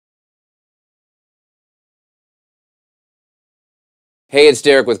Hey, it's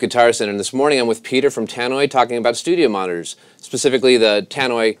Derek with Guitar Center, and this morning I'm with Peter from Tannoy talking about studio monitors, specifically the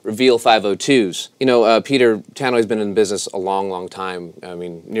Tannoy Reveal 502s. You know, Peter, Tannoy's been in business a long, long time, I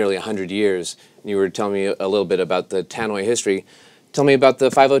mean, nearly 100 years. And you were telling me a little bit about the Tannoy history. Tell me about the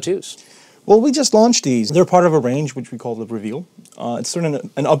 502s. Well, we just launched these. They're part of a range which we call the Reveal. It's sort of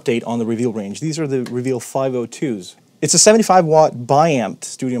an update on the Reveal range. These are the Reveal 502s. It's a 75-watt biamped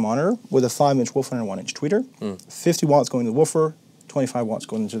studio monitor with a 5-inch woofer and a 1-inch tweeter. 50 watts going to the woofer, 25 watts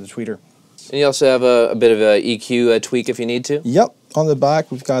going into the tweeter. And you also have a bit of a EQ tweak if you need to? Yep. On the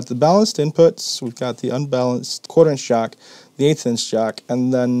back, we've got the balanced inputs, we've got the unbalanced 1/4-inch jack, the 1/8-inch jack,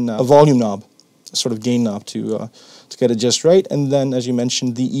 and then a volume knob, a sort of gain knob to get it just right. And then, as you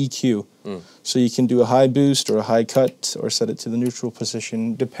mentioned, the EQ. So you can do a high boost or a high cut or set it to the neutral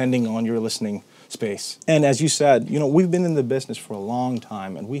position depending on your listening space. And as you said, you know, we've been in the business for a long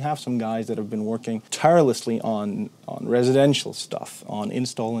time, and we have some guys that have been working tirelessly on residential stuff, on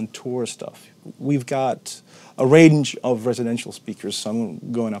install and tour stuff. We've got a range of residential speakers, some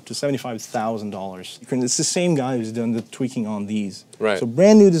going up to $75,000. It's the same guy who's done the tweaking on these. Right. So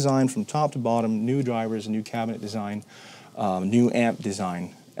brand new design from top to bottom, new drivers, new cabinet design, new amp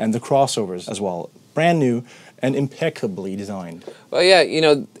design, and the crossovers as well. Brand new and impeccably designed. Well, yeah, you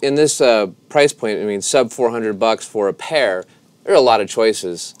know, in this price point, I mean, sub $400 for a pair, there are a lot of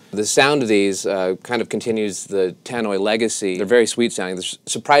choices. The sound of these kind of continues the Tannoy legacy. They're very sweet sounding. They're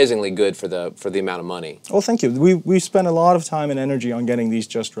surprisingly good for the amount of money. Well, thank you. We spent a lot of time and energy on getting these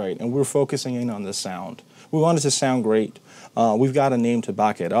just right, and we're focusing in on the sound. We wanted to sound great. We've got a name to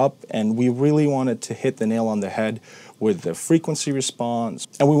back it up, and we really wanted to hit the nail on the head with the frequency response,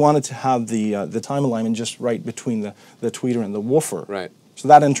 and we wanted to have the time alignment just right between the tweeter and the woofer. Right. So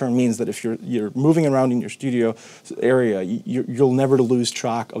that in turn means that if you're moving around in your studio area, you'll never lose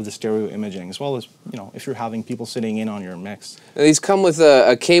track of the stereo imaging, as well as, you know, if you're having people sitting in on your mix. Now, these come with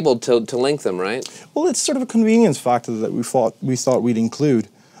a cable to link them, right? Well, it's sort of a convenience factor that we thought we'd include.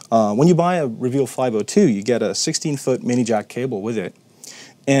 When you buy a Reveal 502, you get a 16-foot mini jack cable with it.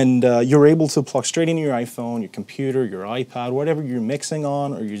 And you're able to plug straight into your iPhone, your computer, your iPad, whatever you're mixing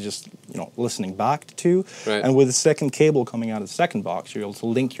on or you're just, you know, listening back to. Right. And with the second cable coming out of the second box, you're able to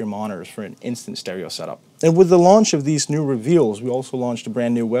link your monitors for an instant stereo setup. And with the launch of these new Reveals, we also launched a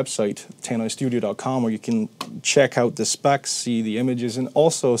brand new website, tannoystudio.com, where you can check out the specs, see the images, and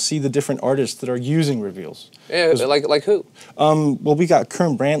also see the different artists that are using Reveals. Yeah, like who? Well, we got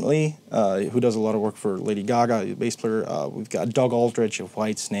Kern Brantley, who does a lot of work for Lady Gaga, the bass player. We've got Doug Aldrich of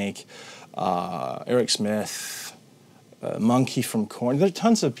Whitesnake, Eric Smith, Monkey from Korn. There are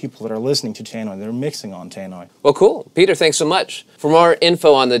tons of people that are listening to Tannoy. They're mixing on Tannoy. Well, cool. Peter, thanks so much. For more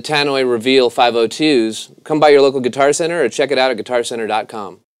info on the Tannoy Reveal 502s, come by your local Guitar Center or check it out at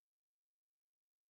guitarcenter.com.